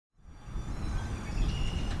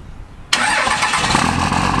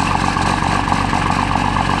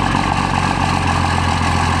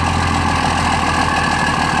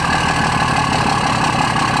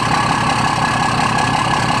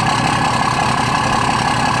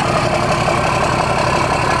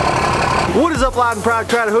is up, loud and proud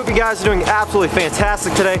crowd? I hope you guys are doing absolutely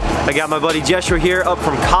fantastic today. I got my buddy Joshua here up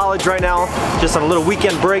from college right now, just on a little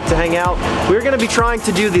weekend break to hang out. We're gonna be trying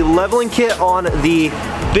to do the leveling kit on the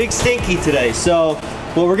Big Stinky today. So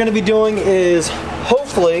what we're gonna be doing is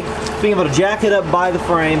hopefully being able to jack it up by the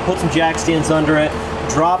frame, put some jack stands under it,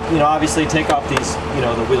 drop, obviously take off these,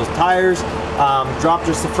 the wheels, tires, drop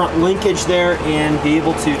just the front linkage there and be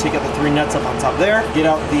able to take out the 3 nuts up on top there, get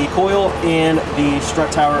out the coil and the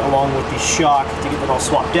strut tower along with the shock to get that all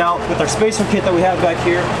swapped out. With our spacer kit that we have back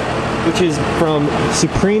here, which is from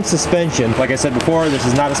Supreme Suspension. Like I said before, this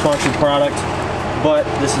is not a sponsored product, but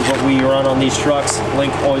this is what we run on these trucks.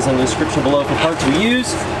 Link always in the description below for parts we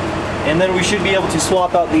use. And then we should be able to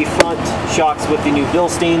swap out the front shocks with the new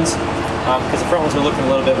Bilsteins, because the front ones are looking a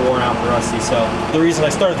little bit worn out and rusty. So the reason I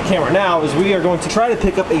started the camera now is we are going to try to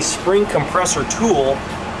pick up a spring compressor tool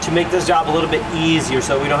to make this job a little bit easier,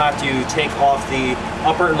 so we don't have to take off the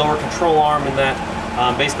upper and lower control arm, and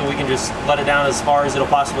that basically we can just let it down as far as it'll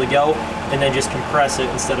possibly go and then just compress it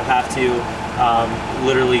instead of have to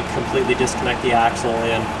literally completely disconnect the axle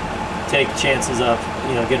and take chances of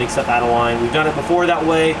getting stuff out of line. We've done it before that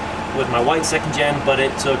way with my white 2nd gen, but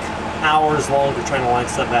it took hours longer trying to line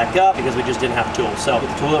stuff back up because we just didn't have tools. So get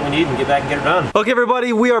the tool that we need and get back and get it done. Okay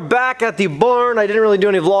everybody, we are back at the barn. I didn't really do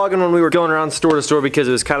any vlogging when we were going around store to store because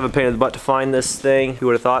it was kind of a pain in the butt to find this thing. Who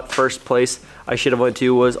would have thought first place I should have went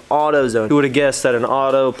to was AutoZone. Who would have guessed that an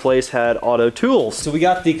auto place had auto tools? So we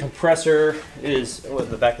got the compressor, is in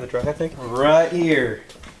the back of the truck I think? Right here.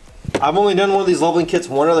 I've only done one of these leveling kits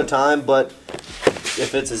one other time, but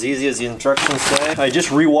if it's as easy as the instructions say. I just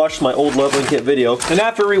rewatched my old leveling kit video, and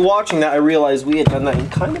after rewatching that I realized we had done that in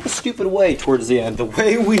kind of a stupid way towards the end. The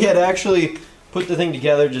way we had actually put the thing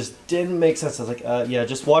together just didn't make sense. I was like, yeah,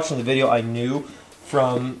 just watching the video I knew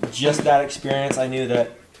from just that experience, I knew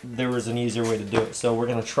that there was an easier way to do it. So we're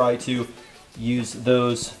gonna try to use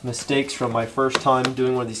those mistakes from my first time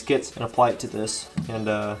doing one of these kits and apply it to this. And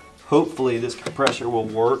hopefully this compressor will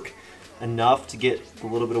work enough to get a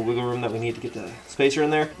little bit of wiggle room that we need to get the spacer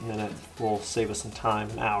in there, and then it will save us some time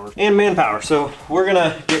and hours and manpower. So we're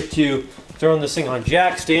gonna get to throwing this thing on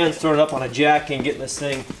jack stands, throwing it up on a jack and getting this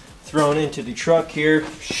thing thrown into the truck here.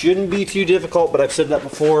 Shouldn't be too difficult, but I've said that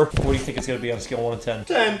before. What do you think it's gonna be on a scale of 1 to 10?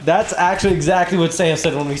 10. That's actually exactly what Sam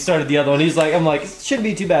said when we started the other one. He's like, I'm like, it shouldn't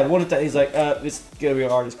be too bad. 1 to 10. He's like, it's gonna be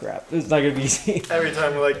hard as crap. It's not gonna be easy. Every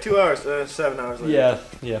time we're like 2 hours, 7 hours later.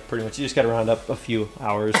 Yeah, pretty much. You just gotta round up a few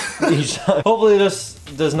hours each time. Hopefully this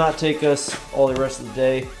does not take us all the rest of the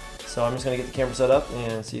day. So I'm just gonna get the camera set up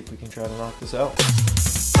and see if we can try to knock this out.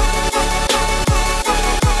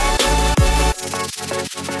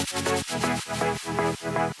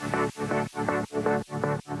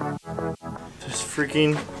 This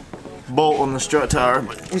freaking bolt on the strut tower.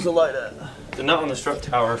 Where's the light at? The nut on the strut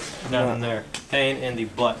tower, down in there. Pain in the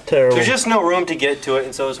butt. Terrible. There's just no room to get to it,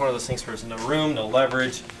 and so it's one of those things where there's no room, no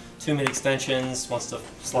leverage, too many extensions, wants to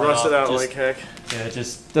slide off. Rusted out like heck. Yeah, it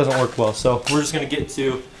just doesn't work well. So we're just gonna get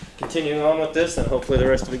to continuing on with this, and hopefully the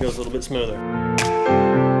rest of it goes a little bit smoother.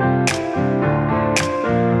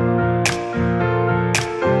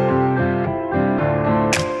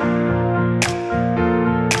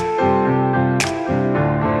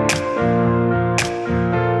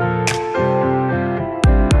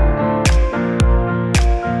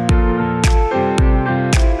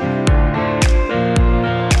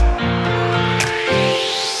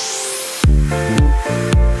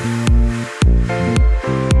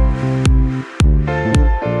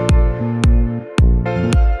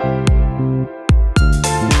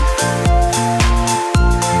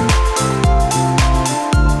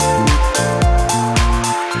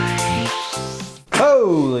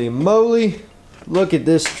 Holy moly, look at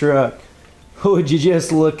this truck. Would you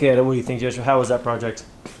just look at it? What do you think, Joshua? How was that project?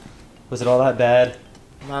 Was it all that bad?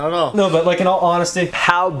 Not at all. No, but like in all honesty,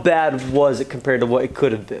 how bad was it compared to what it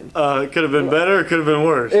could have been? It could have been better, it could have been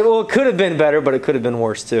worse. Well, it could have been better, but it could have been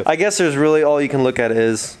worse too. I guess there's really all you can look at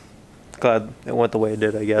is glad it went the way it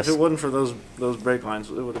did, I guess. If it wasn't for those brake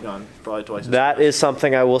lines, it would have gone probably twice as fast. That is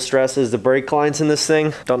something I will stress is the brake lines in this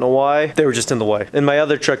thing. Don't know why. They were just in the way. In my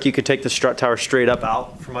other truck, you could take the strut tower straight up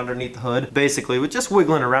out from underneath the hood, basically with just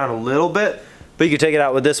wiggling around a little bit. But you could take it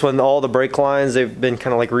out with this one. All the brake lines, they've been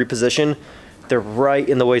kind of like repositioned. They're right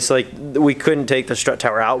in the way. So like we couldn't take the strut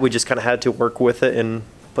tower out. We just kind of had to work with it and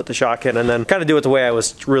put the shock in and then kind of do it the way I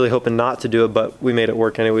was really hoping not to do it, but we made it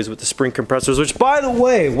work anyways with the spring compressors, which by the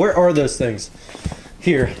way, where are those things?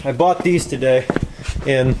 Here, I bought these today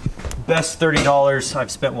and best $30 I've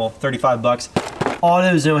spent, well, 35 bucks.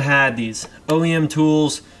 AutoZone had these. OEM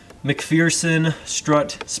Tools, McPherson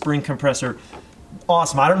Strut Spring Compressor.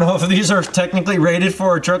 awesome. I don't know if these are technically rated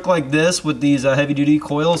for a truck like this with these heavy duty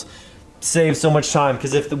coils. Save so much time,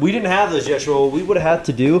 because if we didn't have those yesterday, what we would have had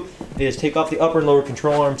to do is take off the upper and lower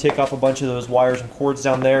control arm, take off a bunch of those wires and cords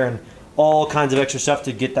down there, and all kinds of extra stuff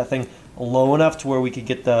to get that thing low enough to where we could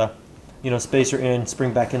get the, you know, spacer in,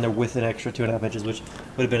 spring back in there with an extra 2.5 inches, which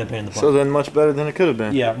would have been a pain in the butt. So then much better than it could have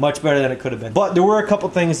been. Yeah, much better than it could have been. But there were a couple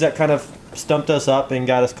things that kind of stumped us up and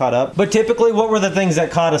got us caught up. But typically, what were the things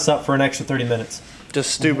that caught us up for an extra 30 minutes?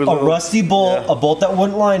 Just stupid A rusty bolt, yeah. a bolt that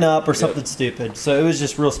wouldn't line up, or something stupid. So it was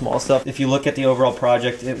just real small stuff. If you look at the overall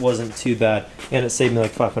project, it wasn't too bad, and it saved me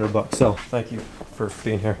like 500 bucks. So thank you for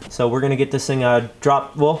being here. So we're gonna get this thing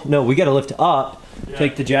dropped. Well, no, we got to lift it up,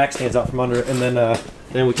 take the jack stands out from under it, and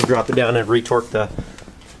then we can drop it down and retorque the.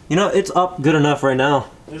 You know, it's up good enough right now.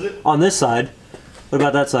 Is it? On this side. What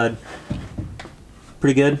about that side?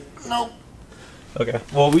 Pretty good. Nope. Okay.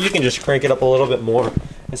 Well, you can just crank it up a little bit more.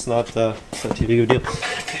 It's not too big of a deal.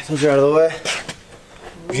 Okay, those are out of the way.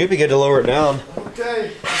 You should be good to lower it down. Okay.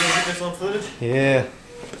 You gonna get this on footage? Yeah.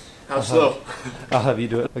 How slow? I'll have you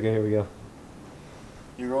do it. Okay, here we go.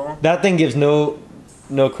 You rolling? That thing gives no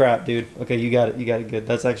crap, dude. Okay, you got it. You got it good.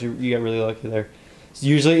 That's actually, you got really lucky there. So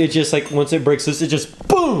usually it's just like once it breaks loose, it just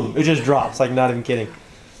boom, it just drops. Like, not even kidding.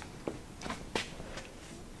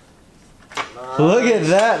 Nice. Look at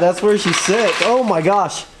that. That's where she's sick. Oh my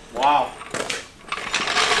gosh. Wow.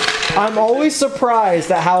 I'm always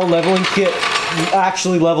surprised at how a leveling kit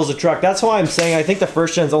actually levels a truck. That's why I'm saying I think the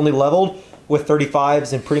first gen's only leveled with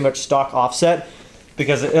 35s and pretty much stock offset,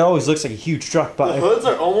 because it always looks like a huge truck. But the hoods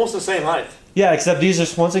are almost the same height. Yeah, except these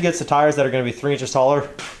just, once it gets the tires that are going to be 3 inches taller,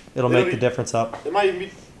 it'll make the difference up. It might even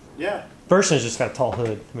be, yeah. First one's just got a tall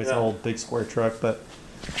hood. I mean, it's an old big square truck, but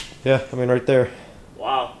yeah, I mean, right there.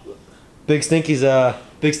 Wow. Big Stinky's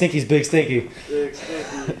Big Stinky's Big Stinky. Big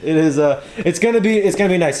Stinky. It is it's gonna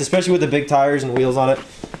be nice, especially with the big tires and wheels on it.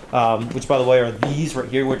 Which, by the way, are these right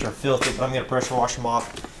here, which are filthy, but I'm gonna pressure wash them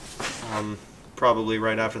off probably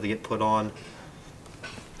right after they get put on,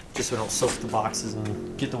 just so we don't soak the boxes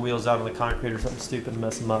and get the wheels out of the concrete or something stupid and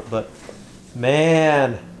mess them up. But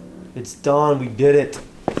man, it's done. We did it.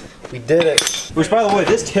 We did it. Which, by the way,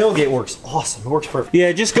 this tailgate works awesome. It works perfect.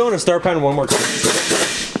 Yeah, just go in and start pounding one more time.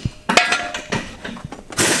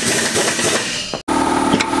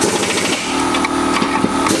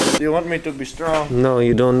 Do you want me to be strong? No,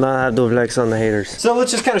 you do not have to flex on the haters. So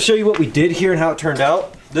let's just kind of show you what we did here and how it turned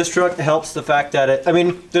out. This truck helps the fact that I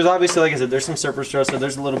mean, there's obviously, like I said, there's some surface rust, so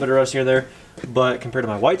there's a little bit of rust here and there, but compared to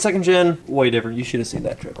my white second gen, way different. You should have seen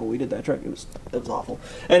that truck. When we did that truck, it was awful.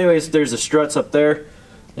 Anyways, there's the struts up there.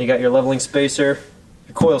 You got your leveling spacer,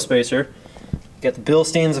 your coil spacer. You got the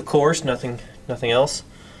Bilsteins, of course, nothing else,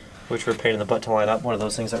 which were a pain in the butt to line up. One of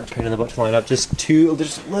those things that were a pain in the butt to line up. Just a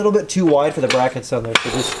little bit too wide for the brackets down there, so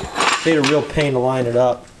just made a real pain to line it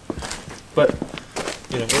up. But,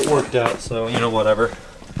 you know, it worked out, so, you know, whatever.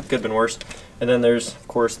 Could have been worse. And then there's, of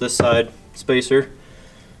course, this side spacer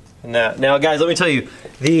and that. Now, guys, let me tell you,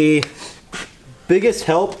 the biggest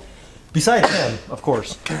help, besides him, of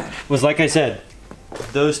course, was, like I said,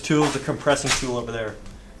 those tools, the compressing tool over there,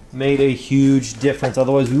 made a huge difference.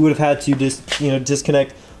 Otherwise, we would have had to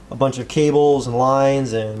disconnect a bunch of cables and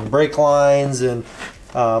lines and brake lines and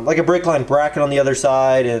like a brake line bracket on the other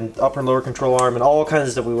side and upper and lower control arm and all kinds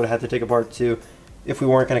of stuff we would have had to take apart too if we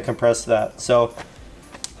weren't going to compress that. So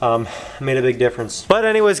made a big difference. But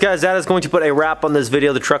anyways, guys, that is going to put a wrap on this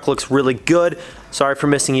video. The truck looks really good. Sorry for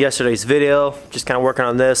missing yesterday's video. Just kind of working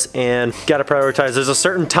on this and got to prioritize. There's a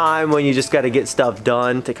certain time when you just got to get stuff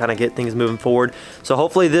done to kind of get things moving forward. So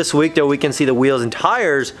hopefully this week, though, we can see the wheels and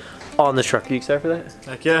tires on the truck. Are you excited for that?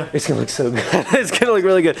 Heck yeah. It's gonna look so good. It's gonna look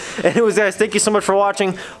really good. Anyways, guys, thank you so much for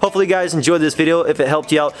watching. Hopefully you guys enjoyed this video. If it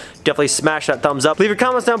helped you out, definitely smash that thumbs up. Leave your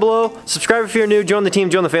comments down below. Subscribe if you're new. Join the team,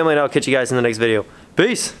 join the family, and I'll catch you guys in the next video.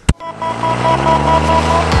 Peace.